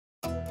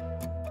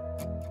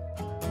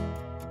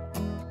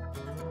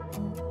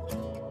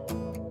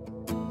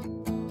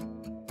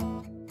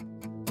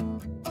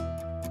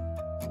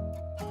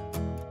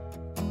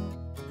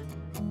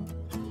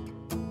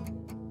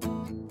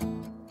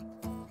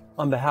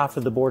On behalf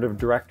of the Board of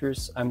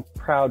Directors, I'm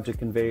proud to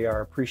convey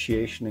our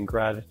appreciation and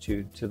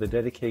gratitude to the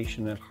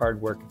dedication and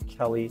hard work of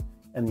Kelly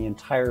and the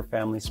entire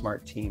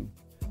FamilySmart team.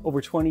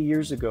 Over 20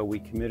 years ago, we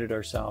committed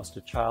ourselves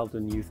to child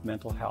and youth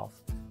mental health,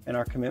 and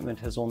our commitment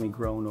has only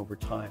grown over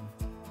time.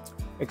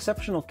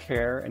 Exceptional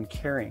care and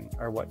caring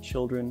are what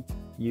children,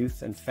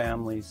 youth, and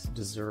families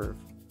deserve.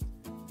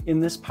 In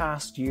this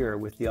past year,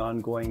 with the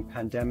ongoing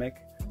pandemic,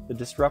 the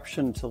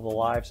disruption to the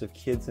lives of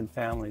kids and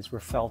families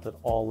were felt at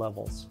all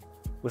levels,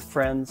 with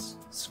friends,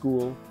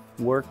 school,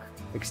 work,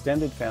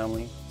 extended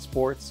family,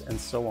 sports, and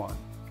so on.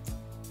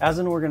 As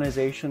an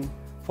organization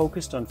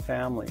focused on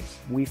families,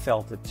 we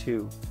felt it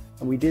too,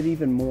 and we did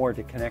even more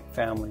to connect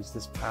families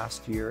this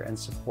past year and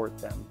support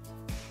them.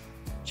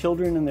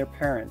 Children and their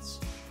parents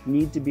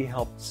need to be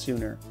helped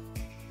sooner.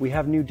 We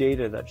have new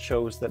data that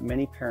shows that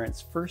many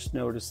parents first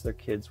noticed their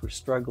kids were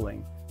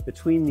struggling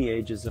between the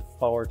ages of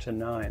 4 to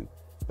 9,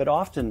 but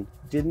often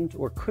didn't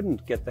or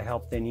couldn't get the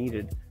help they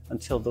needed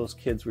until those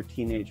kids were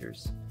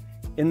teenagers.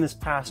 In this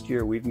past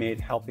year, we've made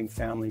helping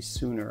families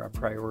sooner a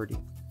priority.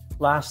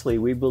 Lastly,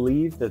 we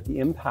believe that the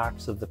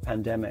impacts of the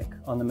pandemic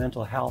on the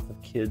mental health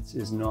of kids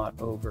is not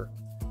over.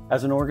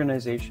 As an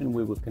organization,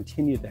 we will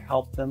continue to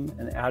help them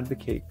and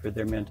advocate for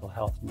their mental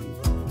health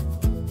needs.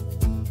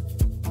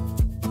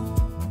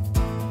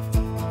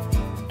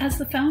 As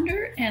the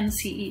founder and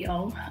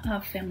CEO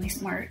of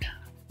FamilySmart,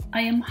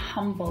 I am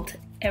humbled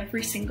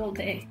every single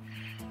day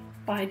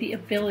by the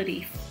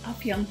ability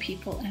of young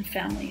people and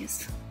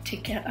families to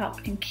get up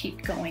and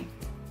keep going,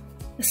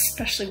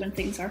 especially when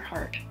things are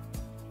hard.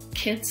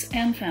 Kids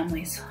and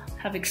families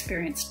have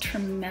experienced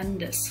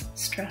tremendous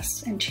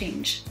stress and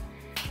change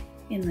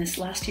in this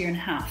last year and a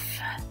half,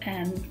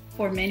 and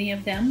for many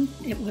of them,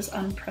 it was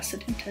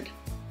unprecedented.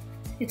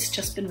 It's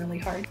just been really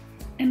hard.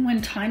 And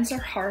when times are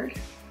hard,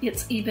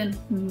 it's even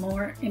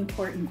more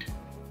important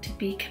to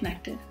be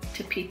connected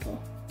to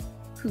people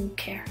who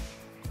care.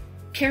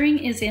 Caring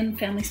is in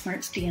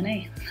FamilySmart's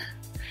DNA.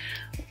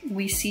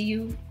 We see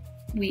you,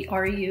 we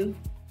are you,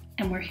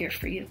 and we're here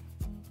for you.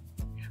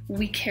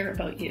 We care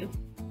about you.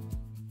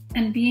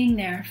 And being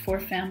there for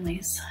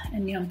families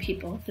and young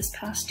people this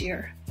past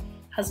year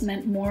has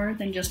meant more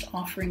than just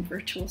offering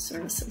virtual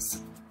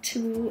services.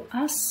 To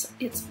us,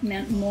 it's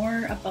meant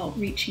more about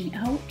reaching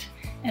out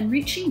and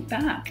reaching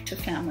back to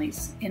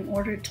families in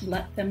order to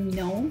let them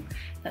know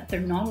that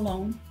they're not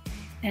alone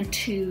and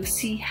to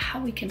see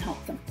how we can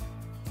help them.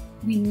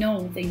 We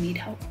know they need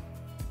help.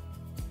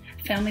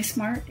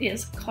 FamilySmart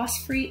is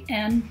cost-free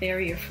and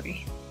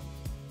barrier-free.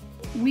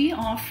 We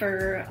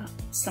offer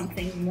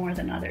something more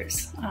than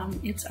others.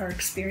 It's our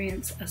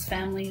experience as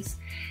families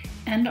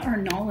and our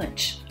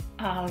knowledge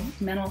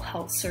of mental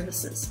health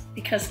services,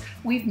 because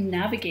we've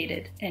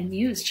navigated and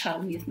used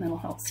child and youth mental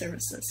health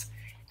services,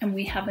 and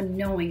we have a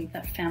knowing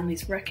that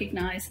families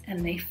recognize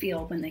and they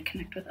feel when they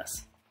connect with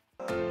us.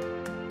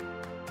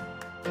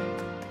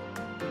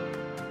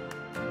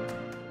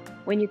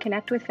 When you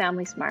connect with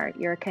FamilySmart,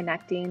 you're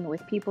connecting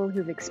with people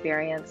who've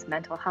experienced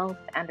mental health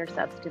and/or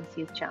substance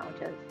use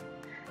challenges,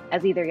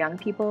 as either young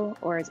people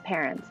or as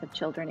parents of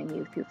children and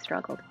youth who've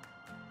struggled.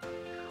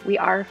 We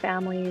are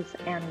families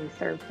and we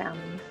serve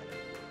families.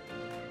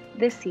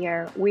 This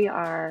year, we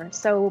are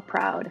so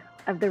proud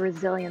of the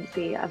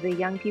resiliency of the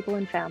young people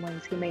and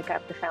families who make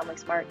up the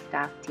FamilySmart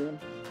staff team.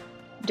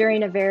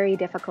 During a very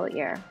difficult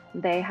year,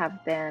 they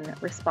have been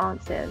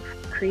responsive,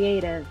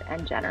 creative,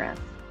 and generous,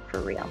 for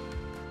real.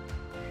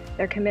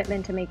 Their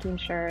commitment to making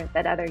sure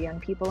that other young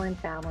people and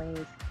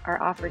families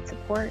are offered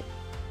support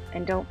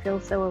and don't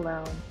feel so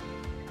alone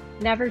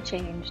never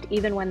changed,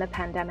 even when the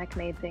pandemic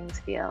made things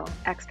feel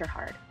extra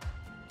hard.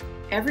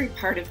 Every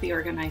part of the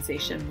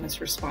organization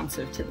was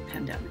responsive to the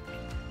pandemic,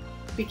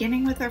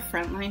 beginning with our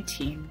frontline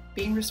team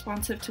being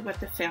responsive to what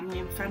the family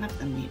in front of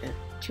them needed,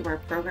 to our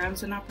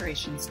programs and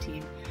operations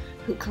team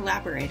who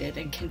collaborated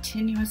and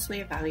continuously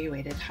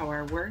evaluated how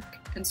our work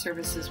and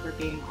services were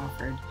being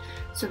offered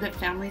so that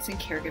families and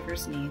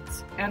caregivers'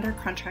 needs and our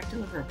contract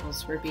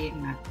deliverables were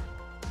being met.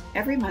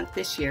 Every month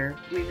this year,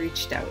 we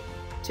reached out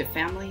to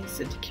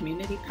families and to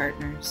community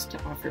partners to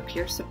offer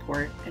peer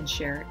support and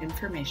share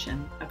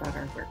information about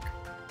our work.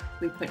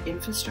 We put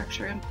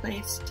infrastructure in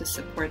place to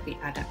support the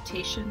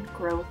adaptation,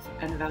 growth,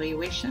 and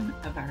evaluation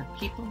of our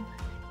people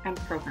and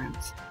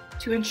programs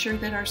to ensure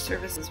that our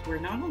services were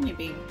not only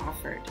being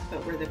offered,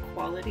 but were the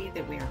quality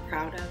that we are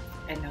proud of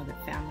and know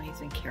that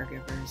families and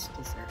caregivers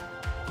deserve.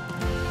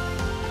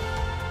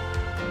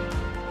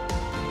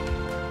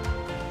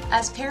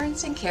 As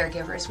parents and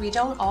caregivers, we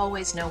don't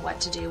always know what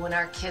to do when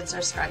our kids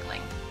are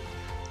struggling.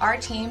 Our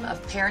team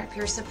of parent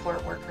peer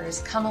support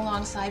workers come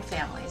alongside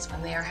families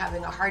when they are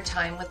having a hard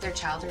time with their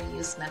child or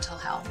youth's mental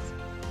health.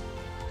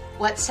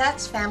 What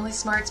sets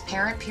FamilySmart's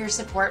parent peer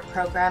support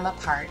program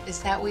apart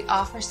is that we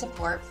offer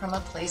support from a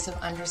place of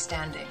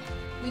understanding.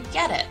 We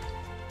get it.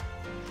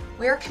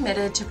 We are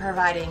committed to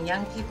providing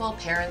young people,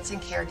 parents, and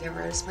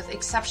caregivers with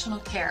exceptional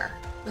care,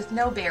 with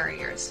no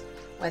barriers,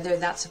 whether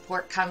that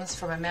support comes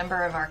from a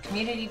member of our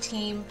community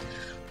team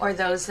or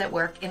those that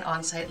work in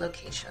on-site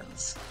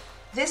locations.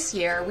 This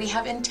year, we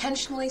have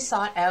intentionally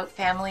sought out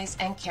families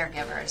and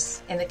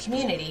caregivers. In the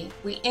community,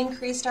 we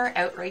increased our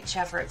outreach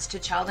efforts to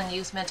child and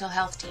youth mental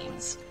health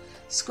teams,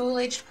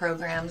 school-aged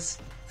programs,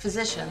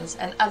 physicians,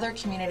 and other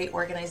community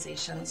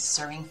organizations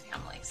serving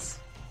families.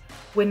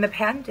 When the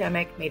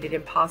pandemic made it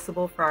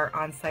impossible for our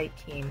on-site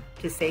team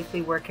to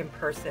safely work in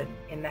person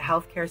in the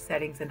healthcare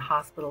settings and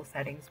hospital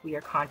settings we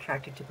are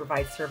contracted to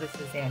provide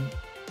services in,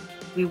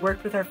 we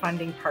worked with our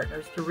funding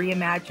partners to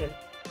reimagine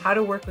how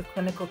to work with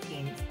clinical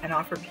teams and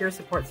offer peer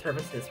support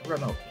services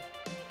remotely.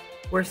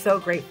 We're so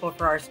grateful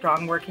for our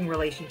strong working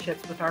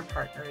relationships with our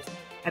partners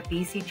at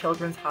BC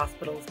Children's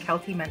Hospital's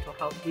Kelty Mental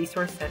Health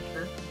Resource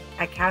Centre,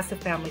 at CASA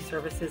Family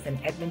Services in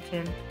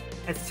Edmonton,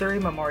 at Surrey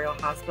Memorial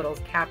Hospital's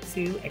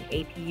CAPSU and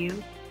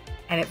APU,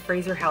 and at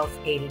Fraser Health's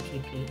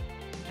ADTP,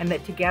 and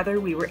that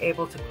together we were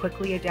able to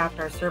quickly adapt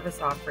our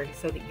service offerings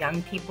so that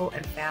young people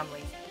and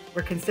families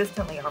were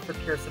consistently offered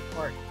peer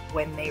support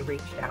when they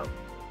reached out.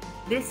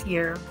 This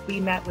year, we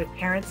met with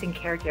parents and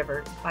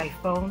caregivers by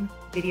phone,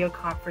 video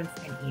conference,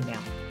 and email.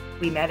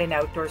 We met in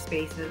outdoor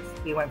spaces,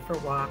 we went for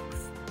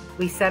walks,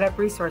 we set up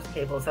resource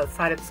tables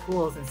outside of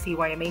schools and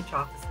CYMH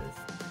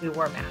offices, we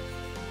wore masks.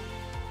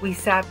 We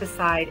sat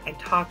beside and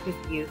talked with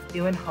youth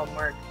doing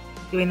homework,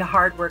 doing the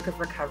hard work of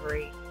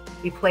recovery.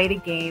 We played a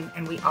game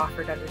and we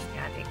offered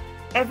understanding.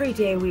 Every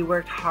day we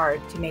worked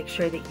hard to make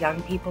sure that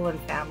young people and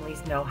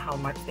families know how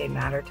much they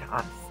matter to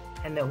us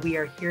and that we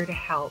are here to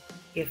help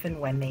if and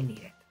when they need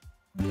it.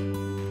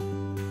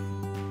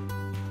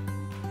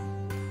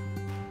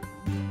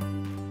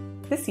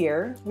 This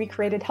year, we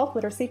created health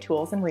literacy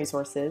tools and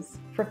resources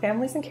for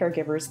families and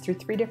caregivers through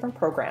 3 different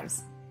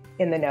programs: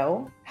 In the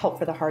Know, Help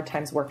for the Hard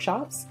Times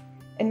workshops,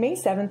 and May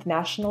 7th,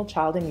 National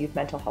Child and Youth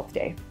Mental Health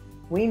Day.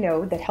 We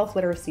know that health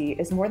literacy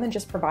is more than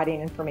just providing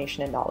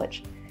information and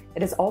knowledge.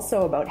 It is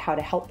also about how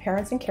to help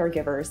parents and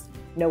caregivers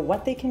know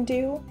what they can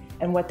do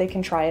and what they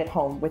can try at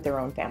home with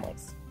their own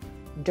families.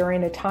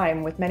 During a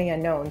time with many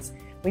unknowns,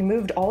 we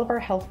moved all of our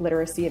health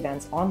literacy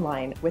events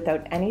online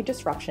without any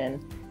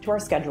disruption to our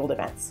scheduled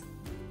events.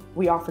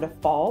 We offered a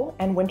fall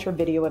and winter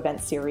video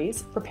event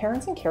series for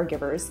parents and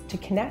caregivers to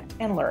connect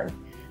and learn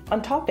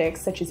on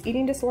topics such as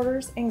eating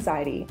disorders,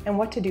 anxiety, and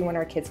what to do when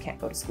our kids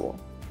can't go to school.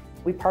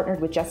 We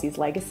partnered with Jesse's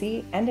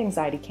Legacy and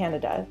Anxiety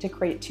Canada to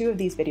create 2 of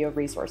these video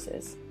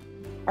resources.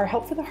 Our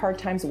Help for the Hard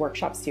Times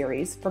workshop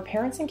series for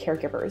parents and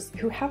caregivers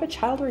who have a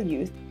child or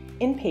youth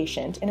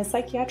inpatient in a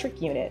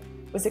psychiatric unit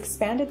was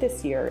expanded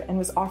this year and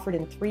was offered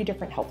in 3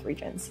 different health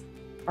regions.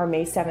 Our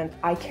May 7th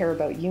I Care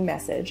About You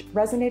message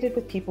resonated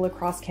with people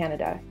across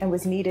Canada and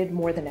was needed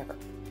more than ever.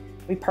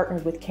 We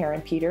partnered with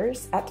Karen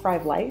Peters at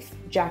Thrive Life,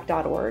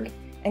 Jack.org,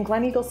 and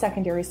Glen Eagle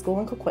Secondary School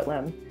in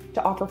Coquitlam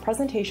to offer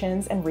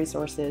presentations and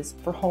resources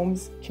for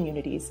homes,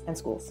 communities, and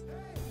schools.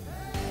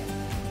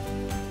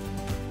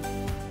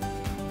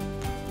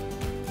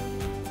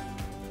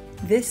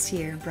 This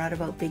year brought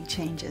about big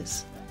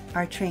changes.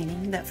 Our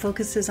training that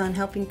focuses on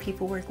helping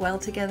people work well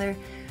together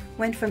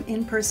went from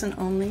in-person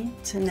only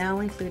to now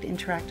include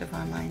interactive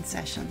online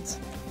sessions.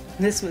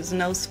 This was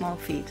no small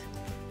feat.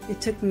 It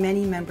took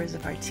many members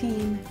of our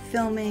team,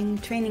 filming,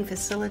 training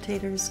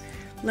facilitators,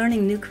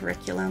 learning new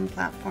curriculum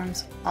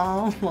platforms,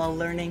 all while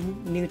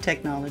learning new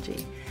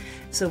technology,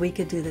 so we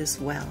could do this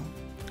well.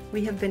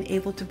 We have been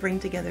able to bring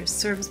together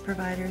service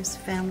providers,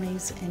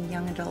 families, and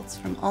young adults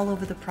from all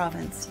over the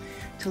province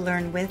to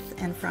learn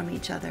with and from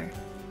each other.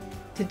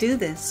 To do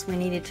this, we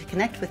needed to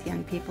connect with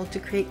young people to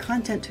create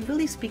content to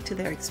really speak to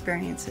their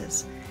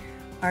experiences.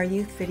 Our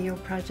youth video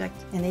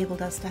project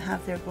enabled us to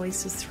have their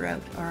voices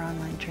throughout our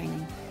online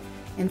training,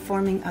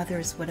 informing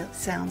others what it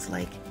sounds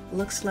like,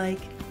 looks like,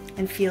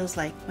 and feels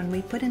like when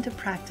we put into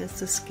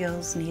practice the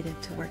skills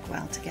needed to work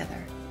well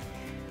together.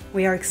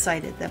 We are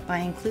excited that by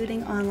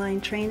including online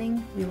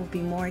training, we will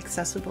be more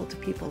accessible to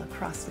people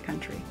across the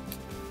country.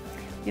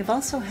 We've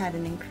also had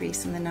an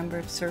increase in the number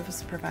of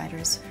service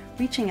providers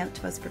reaching out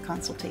to us for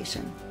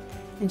consultation.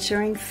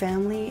 Ensuring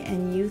family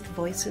and youth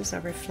voices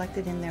are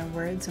reflected in their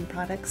words and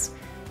products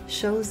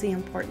shows the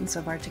importance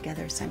of our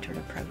together-centered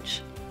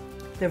approach.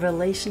 The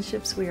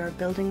relationships we are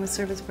building with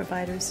service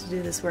providers to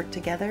do this work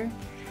together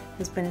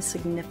has been a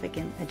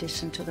significant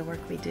addition to the work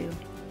we do.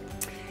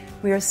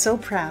 We are so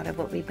proud of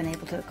what we've been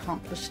able to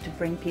accomplish to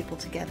bring people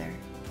together.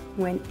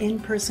 When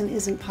in-person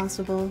isn't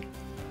possible,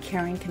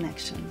 caring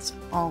connections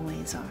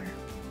always are.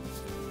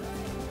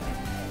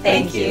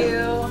 Thank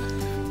you.